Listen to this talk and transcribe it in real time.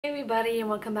Hey everybody, and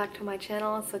welcome back to my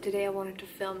channel. So today I wanted to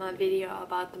film a video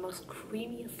about the most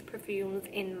creamiest perfumes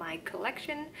in my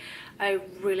collection. I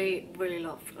really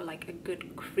love like a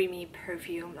good creamy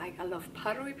perfume. Like I love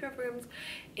powdery perfumes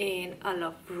and I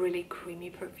love really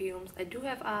creamy perfumes. I do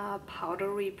have a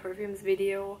powdery perfumes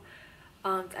video.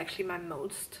 It's actually my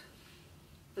most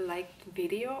liked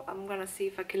video. I'm gonna see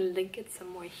if I can link it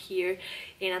somewhere here,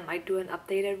 and I might do an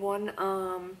updated one.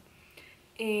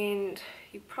 And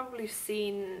you've probably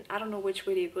seen, I don't know which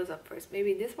video goes up first.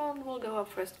 Maybe this one will go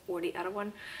up first or the other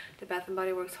one, the Bath and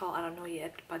Body Works haul. I don't know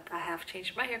yet, but I have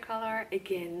changed my hair color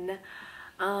again.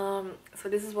 So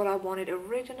this is what I wanted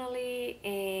originally,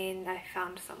 and I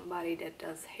found somebody that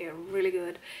does hair really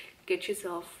good. Get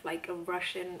yourself like a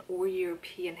Russian or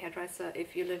European hairdresser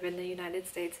if you live in the United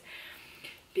States,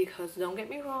 because don't get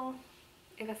me wrong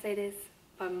if I say this,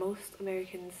 but most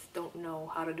Americans don't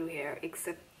know how to do hair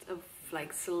except of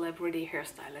like celebrity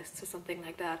hairstylists or something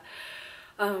like that.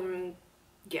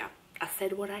 Yeah, I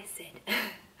said what I said.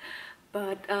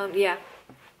 But yeah,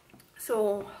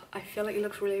 so I feel like it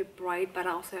looks really bright, but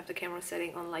I also have the camera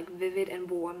setting on like vivid and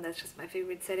warm. That's just my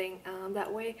favorite setting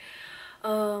that way.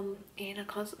 And I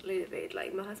constantly debate,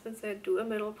 like my husband said do a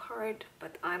middle part,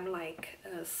 but I'm like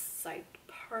a side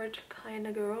part kind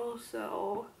of girl,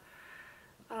 so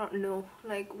I don't know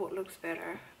like what looks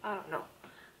better. I don't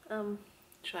know.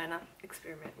 Trying to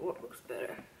experiment what looks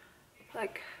better.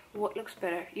 Like what looks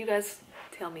better? You guys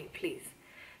tell me please.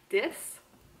 This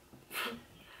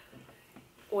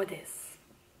or this?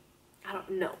 I don't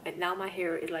know. And now my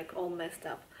hair is like all messed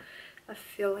up. I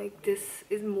feel like this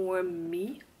is more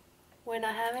me when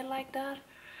I have it like that.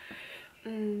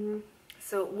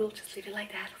 So we'll just leave it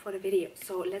like that for the video.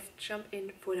 So let's jump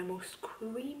in for the most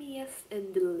creamiest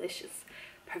and delicious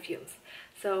perfumes.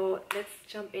 So let's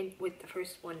jump in with the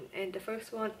first one, and the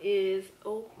first one is,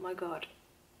 oh my god,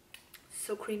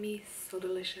 so creamy, so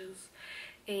delicious,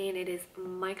 and it is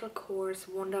Michael Kors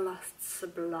Wanderlust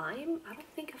Sublime. I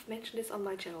don't think I've mentioned this on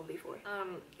my channel before.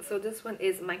 So this one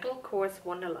is Michael Kors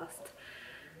Wanderlust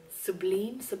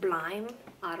Sublime,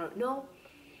 I don't know.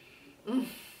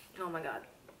 Oh my god,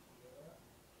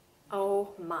 oh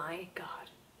my god,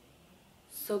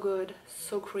 so good,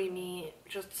 so creamy,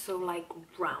 just so like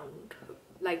round.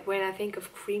 Like when I think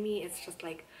of creamy, it's just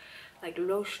like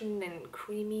lotion and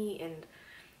creamy and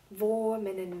warm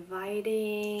and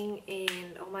inviting,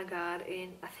 and oh my god.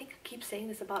 And I think I keep saying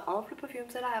this about all of the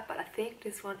perfumes that I have, but I think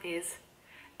this one is,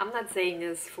 I'm not saying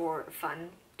this for fun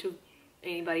to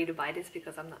anybody to buy this,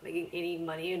 because I'm not making any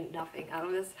money and nothing out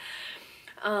of this.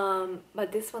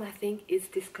 But this one I think is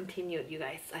discontinued, you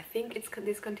guys. I think it's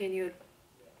discontinued.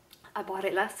 I bought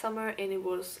it last summer and it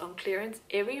was on clearance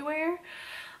everywhere.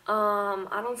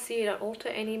 I don't see it at Ulta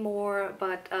anymore,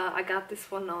 but I got this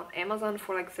one on Amazon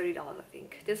for like $30, I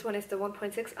think. This one is the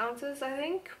 1.6 ounces, I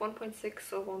think.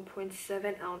 1.6 or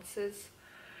 1.7 ounces.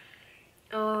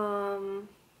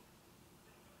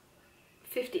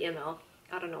 50 ml.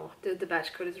 I don't know. The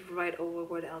batch code is right over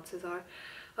where the ounces are.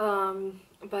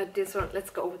 But this one, let's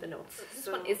go over the notes. This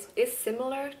one is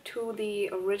similar to the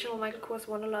original Michael Kors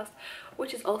Wanderlust,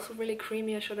 which is also really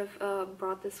creamy. I should have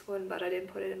brought this one, but I didn't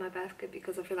put it in my basket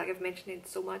because I feel like I've mentioned it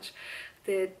so much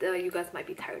that you guys might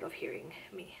be tired of hearing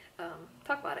me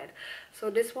talk about it.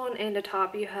 So this one, in the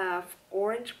top you have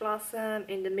orange blossom,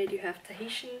 in the mid you have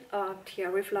Tahitian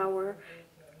tiara flower,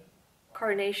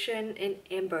 carnation, and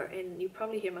amber. And you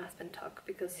probably hear my husband talk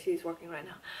because he's working right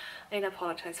now, and I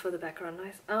apologize for the background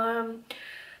noise.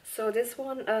 So this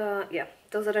one, yeah,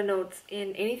 those are the notes.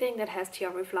 And anything that has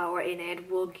tiara flower in it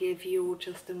will give you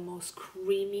just the most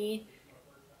creamy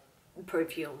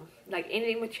perfume. Like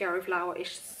anything with tiara flower is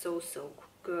so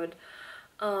good.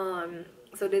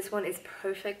 So this one is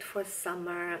perfect for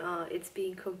summer. It's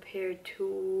being compared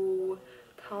to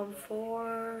Tom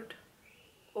Ford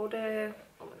or the,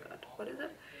 oh my god, what is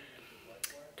it?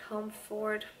 Tom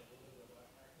Ford,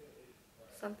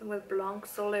 something with Blanc,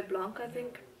 Soleil Blanc, I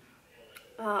think.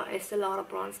 It's a lot of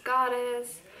Bronze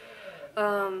Goddess,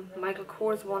 Michael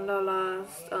Kors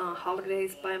Wanderlust,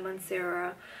 Holidays by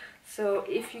Mancera. So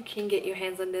if you can get your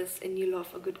hands on this and you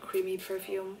love a good creamy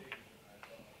perfume,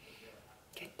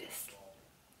 get this.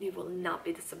 You will not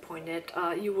be disappointed.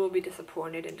 You will be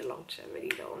disappointed in the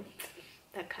longevity though.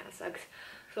 That kind of sucks.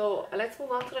 So let's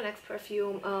move on to the next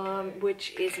perfume,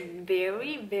 which is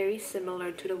very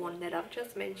similar to the one that I've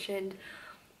just mentioned.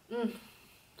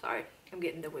 Sorry, I'm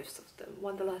getting the whiffs of the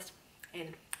Wanderlust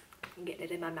and I'm getting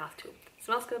it in my mouth too. It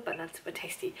smells good, but not super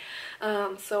tasty.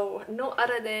 So no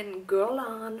other than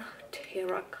Guerlain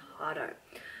Terracotta.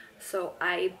 So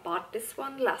I bought this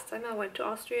one last time I went to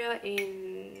Austria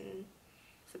in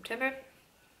September,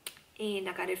 and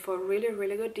I got it for a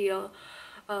really good deal.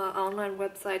 Online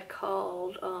website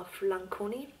called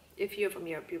Flanconi. If you're from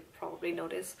Europe, you probably know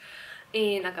this.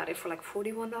 And I got it for like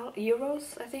 41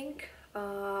 euros, I think.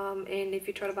 And if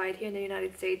you try to buy it here in the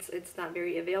United States, it's not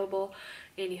very available,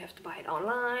 and you have to buy it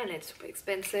online. It's super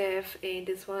expensive. And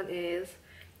this one is,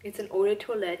 it's an eau de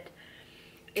toilette,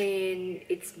 and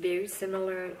it's very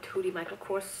similar to the Michael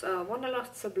Kors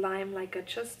Wanderlust Sublime. Like I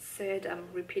just said,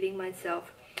 I'm repeating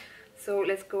myself. So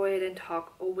let's go ahead and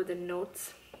talk over the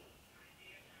notes.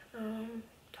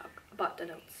 Talk about the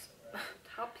notes.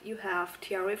 Top you have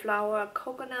tiare flower,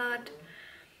 coconut,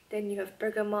 then you have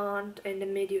bergamot, in the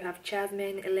mid you have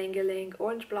jasmine, ylang-ylang,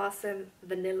 orange blossom,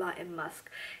 vanilla, and musk.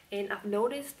 And I've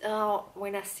noticed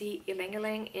when I see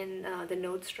ylang-ylang in the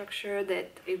note structure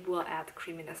that it will add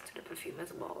creaminess to the perfume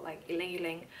as well. Like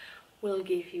ylang-ylang will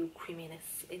give you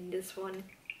creaminess in this one.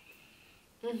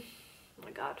 Oh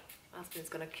my god, my husband's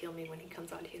gonna kill me when he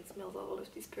comes out here and smells all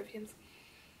of these perfumes.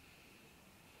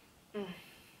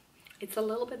 It's a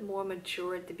little bit more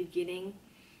mature at the beginning,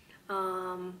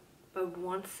 but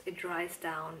once it dries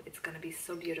down, it's gonna be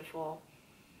so beautiful.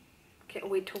 Can't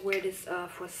wait to wear this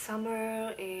for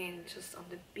summer and just on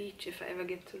the beach, if I ever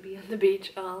get to be on the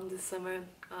beach this summer.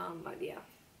 But yeah,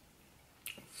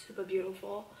 super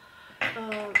beautiful.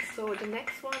 So the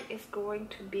next one is going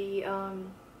to be,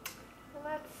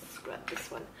 let's grab this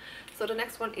one. So the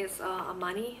next one is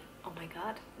Armani. Oh my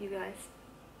god, you guys.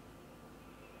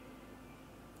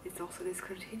 It's also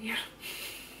discontinued.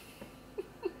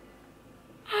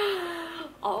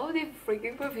 All the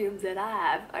freaking perfumes that I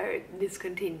have are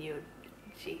discontinued.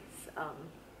 Jeez.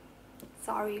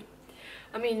 Sorry.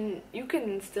 I mean, you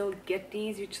can still get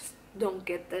these, you just don't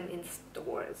get them in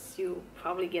stores. You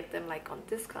probably get them like on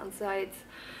discount sites.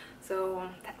 So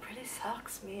that really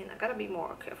sucks, man. I gotta be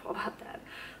more careful about that.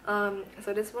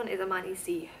 So this one is Armani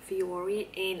C Fiori,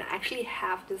 and I actually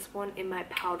have this one in my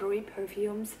powdery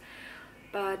perfumes,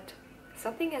 but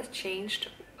something has changed.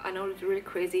 I know it's really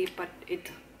crazy, but I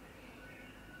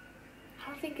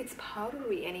don't think it's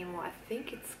powdery anymore. I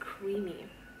think it's creamy.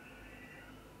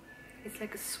 It's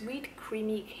like a sweet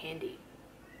creamy candy,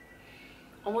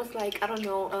 almost like, I don't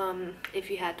know if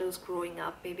you had those growing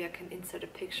up. Maybe I can insert a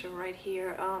picture right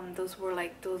here. Those were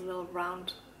like those little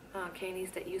round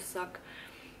candies that you suck.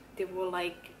 They were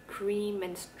like cream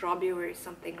and strawberry,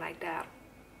 something like that.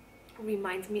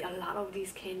 Reminds me a lot of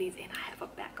these candies, and I have a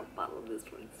backup bottle of this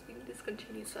one. It's being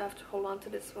discontinued, so I have to hold on to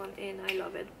this one, and I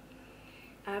love it.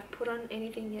 I haven't put on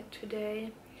anything yet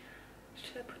today.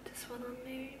 Should I put this one on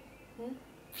maybe?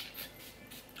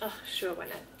 Oh, sure, why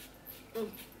not?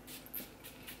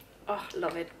 Oh,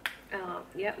 love it.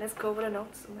 Yeah, let's go over the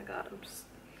notes. Oh my god, I'm just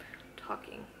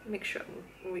talking. Make sure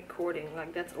I'm recording.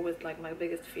 Like, that's always like my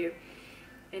biggest fear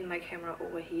in my camera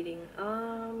overheating.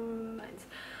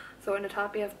 So in the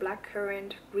top we have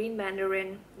blackcurrant, green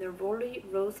mandarin, neroli,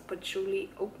 rose patchouli,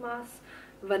 oak moss,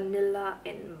 vanilla,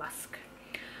 and musk.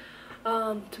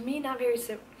 To me, not very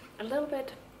a little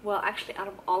bit. Well, actually, out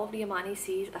of all of the Armani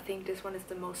C's, I think this one is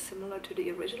the most similar to the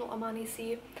original Armani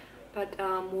C, but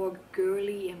more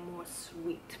girly and more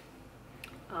sweet.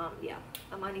 Yeah,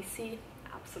 Armani C,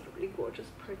 absolutely gorgeous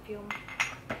perfume.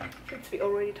 Since we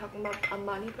already talking about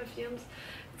Armani perfumes,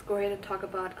 let's go ahead and talk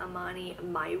about Armani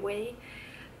My Way.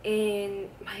 And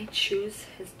my choice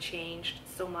has changed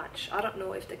so much. I don't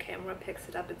know if the camera picks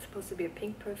it up. It's supposed to be a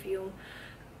pink perfume,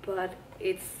 but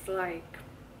it's like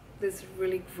this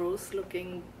really gross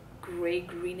looking gray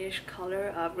greenish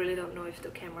color. I really don't know if the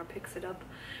camera picks it up.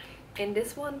 And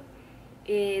this one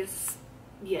is,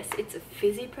 yes, it's a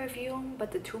fizzy perfume,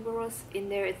 but the tuberose in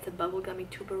there, it's the bubblegummy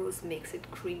tuberose, makes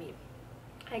it creamy.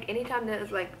 Like anytime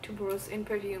there's like tuberose in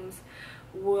perfumes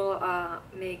will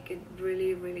make it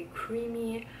really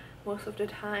creamy most of the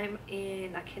time,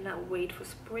 and I cannot wait for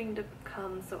spring to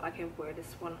come so I can wear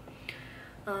this one.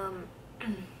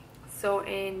 So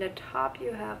in the top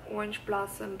you have orange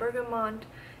blossom, bergamot.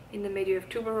 In the middle you have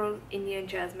tuberose, Indian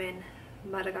jasmine,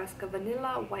 Madagascar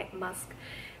vanilla, white musk,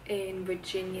 and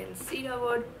Virginian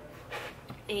cedarwood.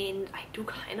 And I do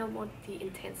kind of want the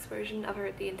intense version. I've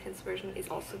heard the intense version is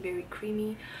also very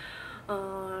creamy,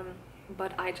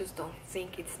 but I just don't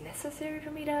think it's necessary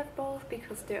for me to have both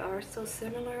because they are so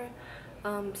similar.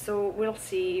 So we'll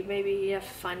see. Maybe I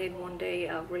find it one day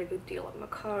a really good deal at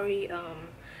Macari,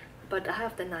 but I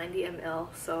have the 90 ml,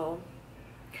 so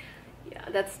yeah,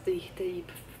 that's the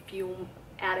perfume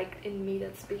addict in me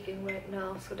that's speaking right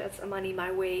now. So that's Armani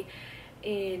My Way,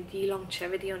 and the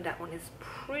longevity on that one is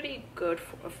pretty good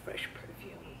for a fresh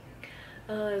perfume.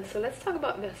 So let's talk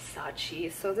about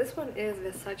Versace. So this one is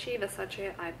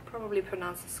Versace. I probably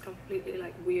pronounce this completely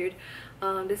like weird.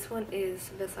 This one is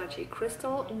Versace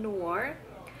Crystal Noir,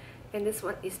 and this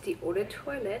one is the Eau de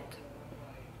Toilette.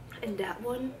 And that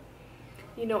one,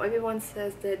 you know, everyone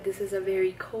says that this is a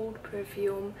very cold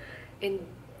perfume, and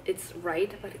it's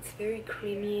right, but it's very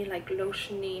creamy, like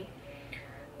lotiony,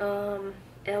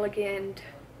 elegant,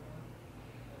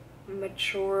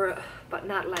 mature, but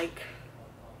not like,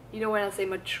 you know, when I say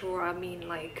mature, I mean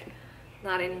like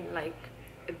not in like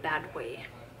a bad way.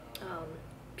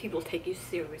 People take you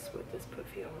serious with this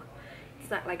perfume. It's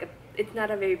not like it's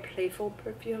not a very playful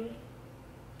perfume.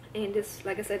 And this,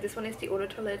 like I said, this one is the Eau de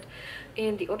Toilette,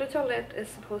 and the Eau de Toilette is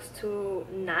supposed to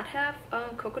not have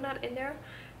coconut in there,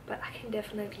 but I can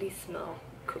definitely smell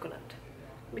coconut.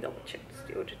 Let me double check. This is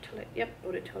the Eau de Toilette. Yep,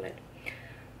 Eau de Toilette.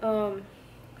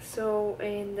 So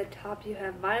in the top you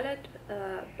have violet,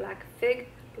 black fig,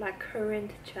 black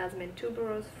currant, jasmine,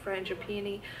 tuberose, French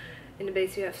peony. In the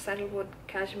base you have sandalwood,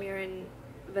 cashmere, and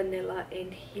vanilla,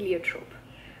 and heliotrope.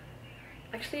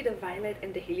 Actually, the violet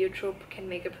and the heliotrope can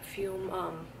make a perfume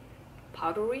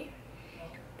powdery,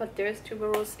 but there's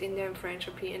tuberose in there and French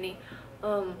peony.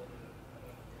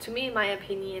 To me, in my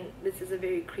opinion, this is a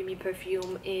very creamy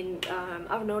perfume, and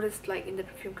I've noticed, like, in the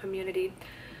perfume community,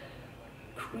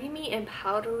 creamy and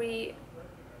powdery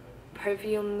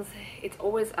perfumes, it's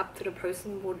always up to the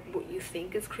person what you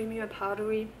think is creamy or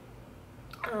powdery.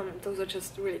 Those are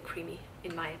just really creamy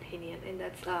in my opinion, and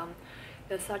that's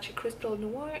Versace Crystal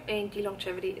Noir, and the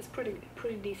longevity is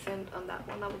pretty decent on that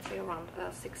one. I would say around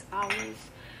 6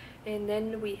 hours. And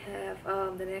then we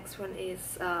have the next one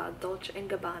is Dolce &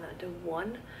 Gabbana, the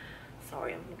one.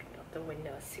 Sorry, I'm looking out the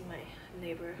window. I see my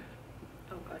neighbor.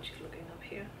 Oh god, she's looking up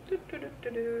here.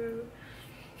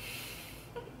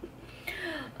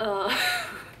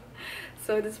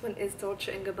 So this one is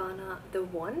Dolce & Gabbana, the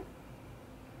one.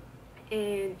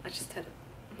 And I just had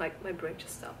like my brain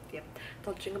just stopped. Yep,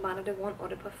 Dolce & Gabbana, the one, Eau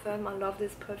de Parfum. I love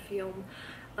this perfume.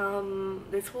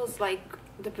 This was like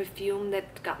the perfume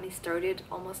that got me started,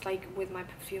 almost like with my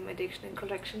perfume addiction and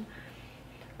collection.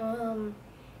 And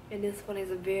this one is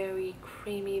a very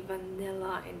creamy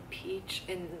vanilla and peach,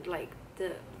 and like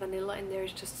the vanilla in there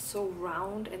is just so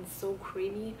round and so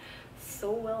creamy,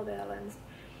 so well balanced.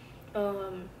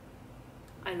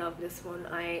 I love this one.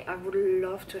 I would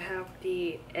love to have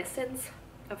the essence.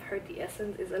 I've heard the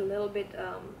essence is a little bit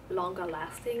longer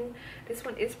lasting. This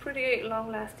one is pretty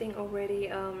long lasting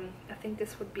already. I think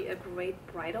this would be a great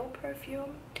bridal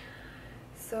perfume.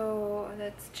 So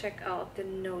let's check out the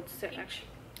notes. So actually,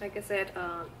 like I said,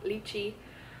 lychee,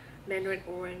 mandarin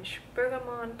orange,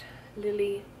 bergamot,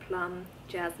 lily, plum,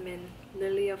 jasmine,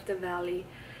 lily of the valley.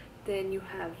 Then you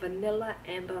have vanilla,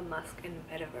 amber, musk, and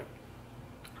vetiver.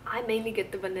 I mainly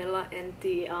get the vanilla and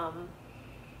the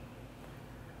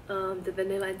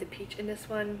vanilla and the peach in this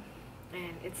one,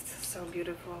 and it's just so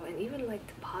beautiful. And even like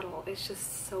the bottle, it's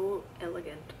just so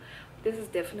elegant. This is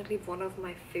definitely one of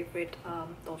my favorite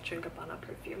Dolce & Gabbana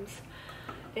perfumes.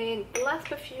 And the last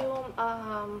perfume,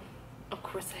 of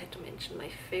course I had to mention my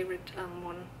favorite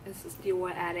one. This is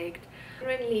Dior Addict.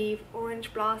 Green leaf,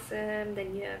 orange blossom,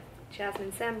 then you have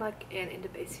jasmine sambac, and in the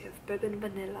base you have bourbon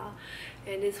vanilla.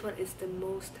 And this one is the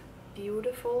most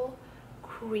beautiful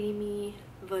creamy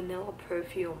vanilla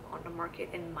perfume on the market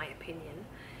in my opinion.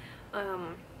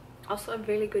 Also a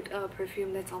really good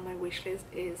perfume that's on my wish list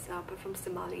is Perfumes de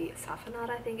Mali Safanad,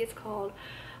 I think it's called.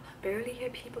 I barely hear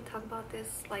people talk about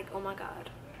this. Like, oh my god,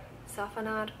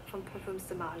 Safanad from Perfumes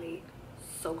de Mali,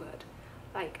 so good.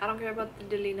 Like, I don't care about the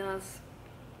Delinas,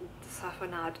 the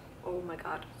Safanad, oh my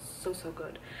god, so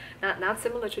good. Not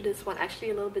similar to this one,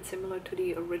 actually a little bit similar to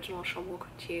the original Chambre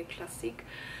Cartier Classique.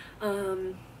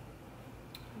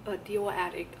 But Dior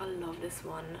Addict, I love this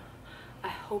one. I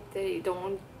hope they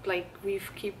don't like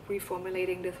keep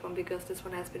reformulating this one, because this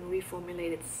one has been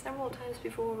reformulated several times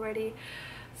before already.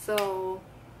 So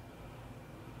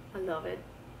I love it.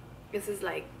 This is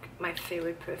like my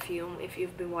favorite perfume if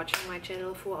you've been watching my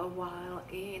channel for a while,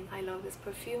 and I love this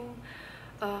perfume.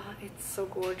 It's so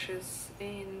gorgeous,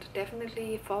 and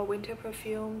definitely fall winter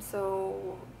perfume.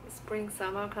 So spring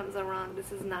summer comes around,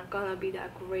 this is not gonna be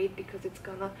that great because it's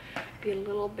gonna be a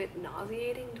little bit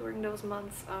nauseating during those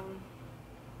months.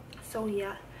 So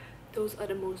yeah, those are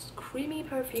the most creamy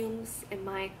perfumes in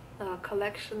my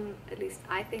collection, at least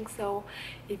I think so.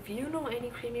 If you know any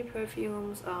creamy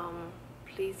perfumes,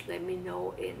 please let me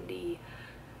know in the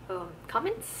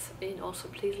comments, and also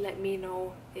please let me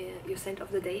know your scent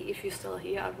of the day if you're still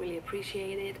here. I'd really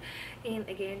appreciate it. And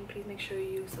again, please make sure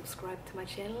you subscribe to my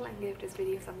channel and give this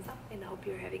video a thumbs up, and I hope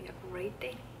you're having a great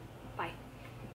day. Bye.